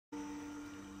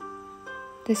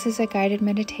This is a guided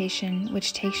meditation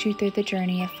which takes you through the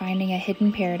journey of finding a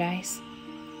hidden paradise.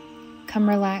 Come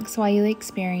relax while you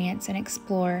experience and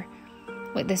explore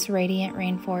what this radiant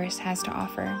rainforest has to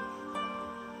offer.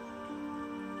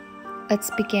 Let's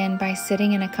begin by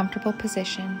sitting in a comfortable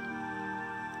position.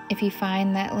 If you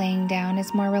find that laying down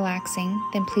is more relaxing,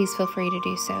 then please feel free to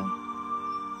do so.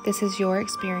 This is your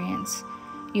experience,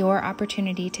 your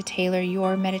opportunity to tailor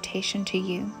your meditation to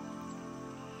you.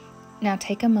 Now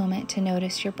take a moment to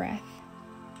notice your breath.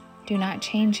 Do not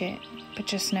change it, but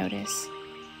just notice.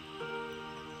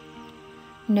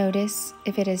 Notice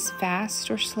if it is fast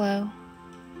or slow.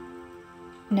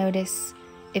 Notice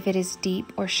if it is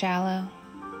deep or shallow.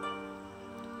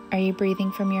 Are you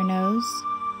breathing from your nose?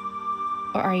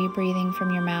 Or are you breathing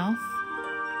from your mouth?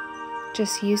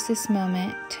 Just use this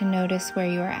moment to notice where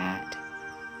you are at,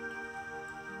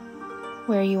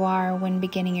 where you are when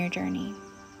beginning your journey.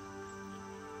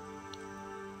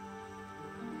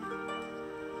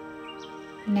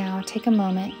 Now take a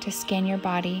moment to scan your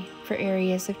body for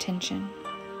areas of tension.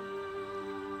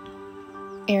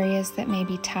 Areas that may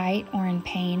be tight or in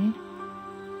pain.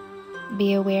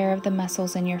 Be aware of the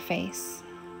muscles in your face,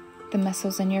 the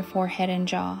muscles in your forehead and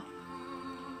jaw.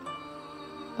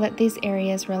 Let these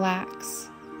areas relax.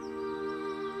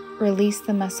 Release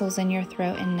the muscles in your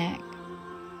throat and neck.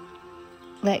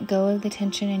 Let go of the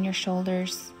tension in your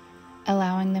shoulders,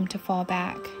 allowing them to fall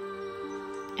back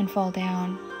and fall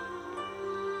down.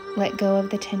 Let go of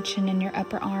the tension in your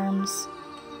upper arms,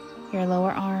 your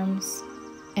lower arms,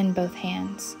 and both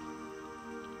hands.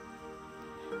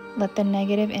 Let the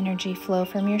negative energy flow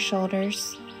from your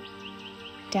shoulders,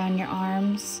 down your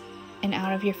arms, and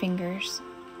out of your fingers.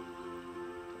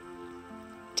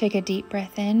 Take a deep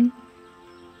breath in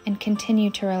and continue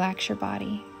to relax your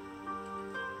body.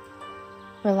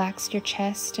 Relax your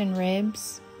chest and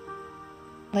ribs.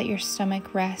 Let your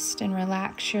stomach rest and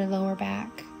relax your lower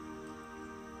back.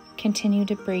 Continue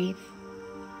to breathe.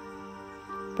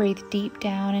 Breathe deep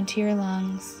down into your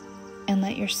lungs and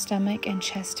let your stomach and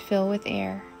chest fill with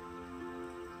air.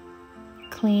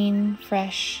 Clean,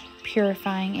 fresh,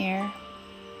 purifying air.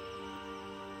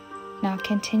 Now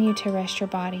continue to rest your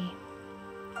body.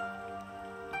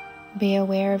 Be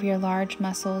aware of your large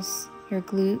muscles, your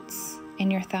glutes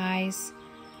and your thighs,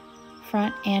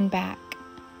 front and back.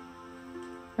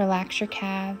 Relax your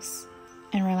calves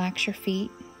and relax your feet.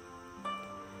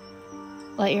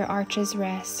 Let your arches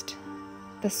rest,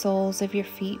 the soles of your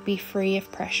feet be free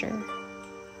of pressure.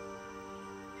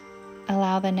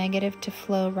 Allow the negative to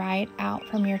flow right out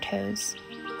from your toes.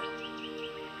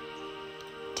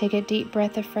 Take a deep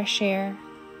breath of fresh air,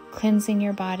 cleansing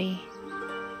your body,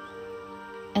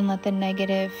 and let the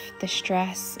negative, the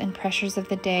stress and pressures of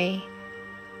the day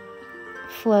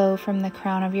flow from the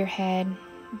crown of your head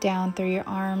down through your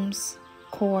arms,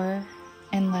 core,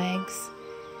 and legs,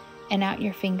 and out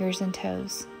your fingers and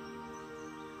toes.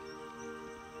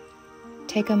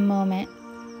 Take a moment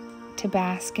to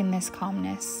bask in this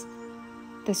calmness,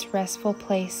 this restful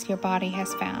place your body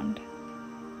has found.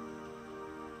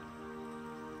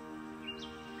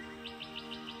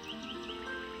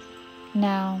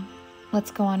 Now,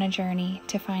 let's go on a journey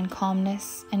to find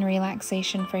calmness and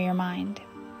relaxation for your mind.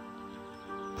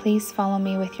 Please follow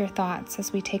me with your thoughts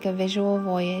as we take a visual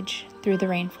voyage through the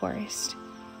rainforest.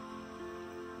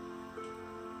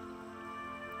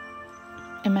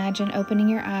 Imagine opening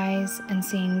your eyes and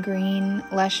seeing green,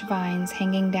 lush vines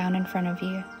hanging down in front of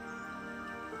you.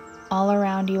 All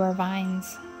around you are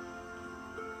vines.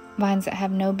 Vines that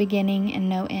have no beginning and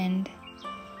no end.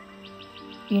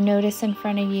 You notice in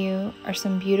front of you are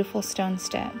some beautiful stone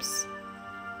steps.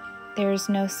 There is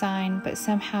no sign, but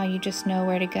somehow you just know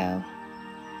where to go.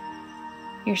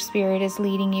 Your spirit is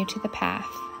leading you to the path.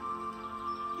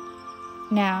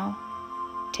 Now,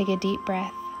 take a deep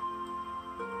breath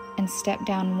and step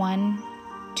down 1,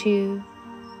 2,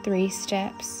 3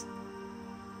 steps.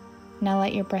 Now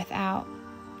let your breath out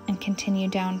and continue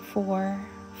down 4,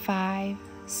 5,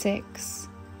 6.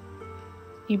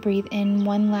 You breathe in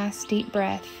one last deep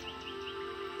breath,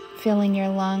 filling your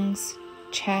lungs,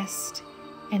 chest,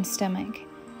 and stomach.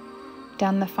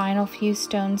 Down the final few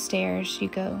stone stairs you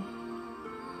go.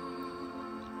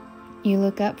 You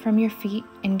look up from your feet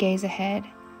and gaze ahead.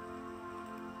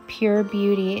 Pure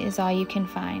beauty is all you can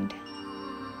find.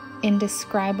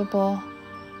 Indescribable,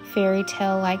 fairy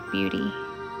tale-like beauty.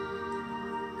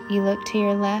 You look to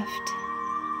your left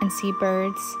and see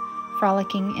birds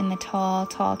frolicking in the tall,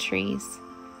 tall trees.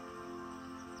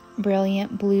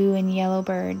 Brilliant blue and yellow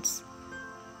birds.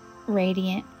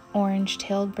 Radiant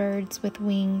orange-tailed birds with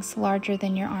wings larger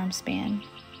than your arm span.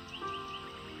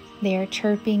 They are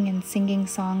chirping and singing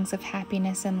songs of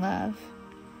happiness and love.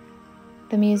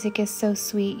 The music is so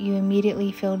sweet you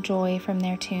immediately feel joy from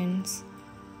their tunes.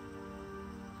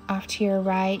 Off to your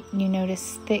right, you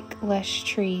notice thick, lush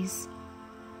trees.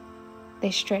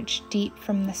 They stretch deep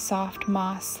from the soft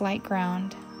moss-like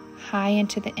ground, high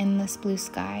into the endless blue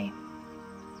sky.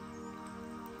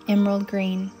 Emerald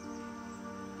green,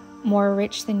 more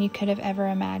rich than you could have ever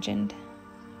imagined.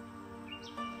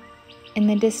 In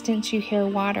the distance, you hear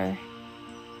water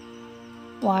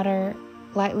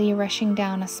lightly rushing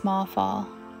down a small fall.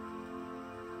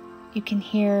 You can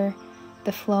hear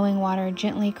the flowing water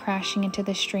gently crashing into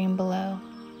the stream below.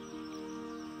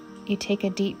 You take a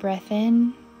deep breath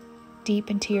in,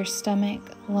 deep into your stomach,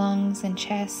 lungs, and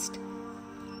chest.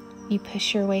 You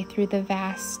push your way through the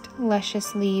vast,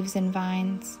 luscious leaves and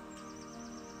vines.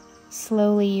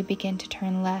 Slowly you begin to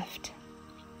turn left,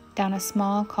 down a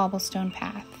small cobblestone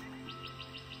path.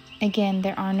 Again,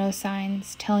 there are no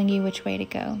signs telling you which way to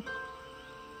go.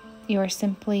 You are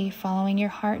simply following your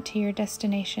heart to your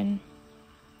destination.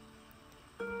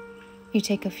 You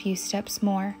take a few steps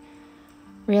more,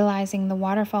 realizing the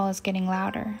waterfall is getting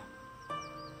louder.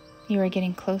 You are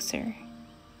getting closer.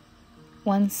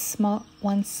 One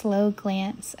slow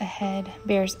glance ahead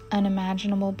bears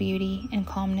unimaginable beauty and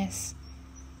calmness.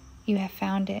 You have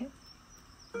found it,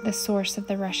 the source of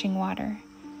the rushing water,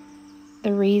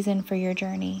 the reason for your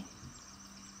journey.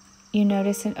 You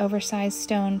notice an oversized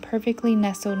stone perfectly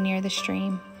nestled near the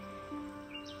stream,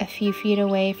 a few feet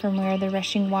away from where the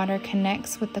rushing water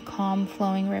connects with the calm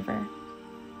flowing river.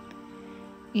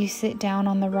 You sit down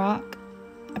on the rock,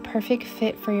 a perfect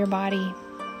fit for your body.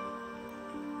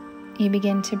 You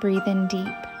begin to breathe in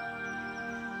deep.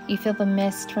 You feel the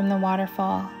mist from the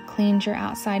waterfall cleanse your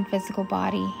outside physical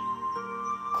body,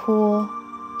 cool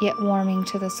yet warming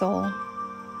to the soul.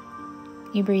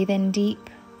 You breathe in deep,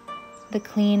 the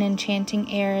clean,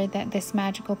 enchanting air that this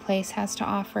magical place has to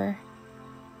offer.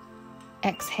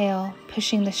 Exhale,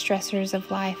 pushing the stressors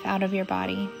of life out of your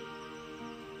body.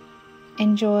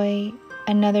 Enjoy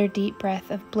another deep breath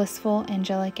of blissful,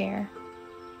 angelic air.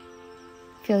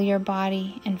 Feel your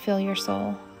body and feel your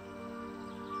soul.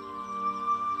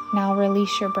 Now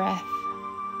release your breath,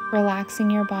 relaxing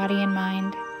your body and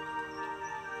mind.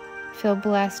 Feel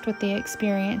blessed with the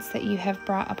experience that you have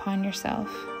brought upon yourself.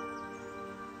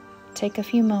 Take a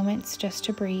few moments just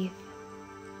to breathe.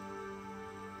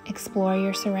 Explore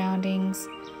your surroundings,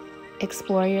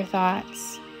 explore your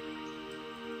thoughts,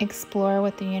 explore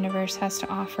what the universe has to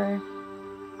offer.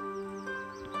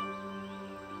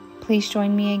 Please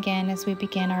join me again as we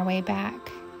begin our way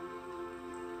back.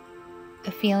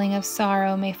 A feeling of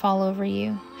sorrow may fall over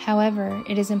you. However,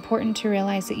 it is important to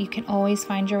realize that you can always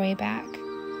find your way back.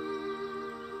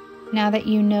 Now that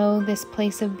you know this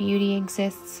place of beauty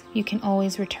exists, you can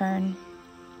always return.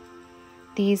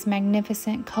 These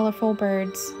magnificent, colorful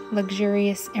birds,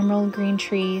 luxurious emerald green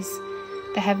trees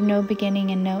that have no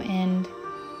beginning and no end,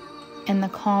 and the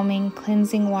calming,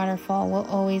 cleansing waterfall will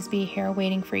always be here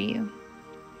waiting for you.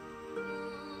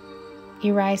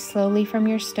 You rise slowly from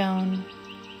your stone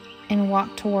and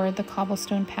walk toward the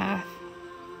cobblestone path.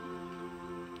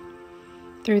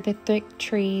 Through the thick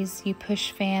trees, you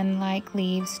push fan-like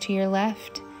leaves to your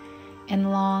left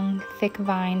and long, thick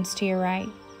vines to your right.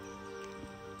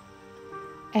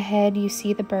 Ahead, you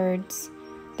see the birds,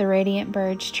 the radiant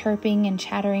birds chirping and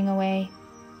chattering away.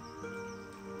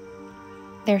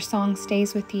 Their song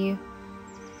stays with you,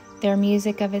 their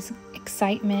music of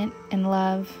excitement and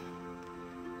love.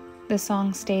 The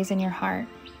song stays in your heart.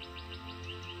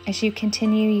 As you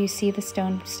continue, you see the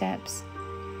stone steps.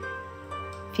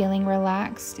 Feeling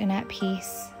relaxed and at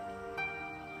peace,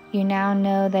 you now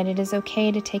know that it is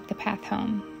okay to take the path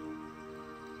home.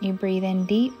 You breathe in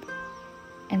deep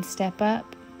and step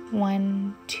up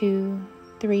 1, 2,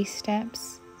 3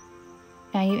 steps.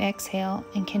 Now you exhale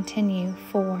and continue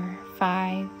 4,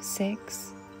 5,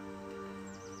 6.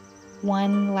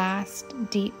 One last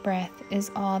deep breath is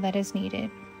all that is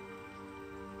needed.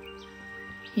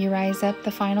 You rise up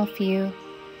the final few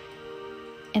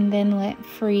and then let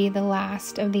free the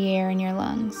last of the air in your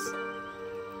lungs.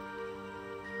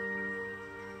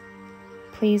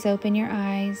 Please open your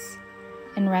eyes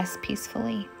and rest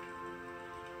peacefully.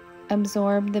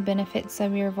 Absorb the benefits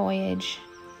of your voyage.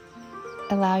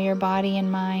 Allow your body and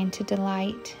mind to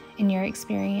delight in your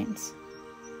experience.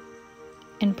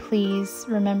 And please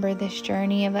remember this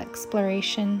journey of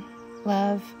exploration,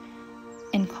 love,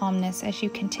 and calmness as you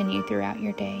continue throughout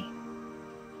your day.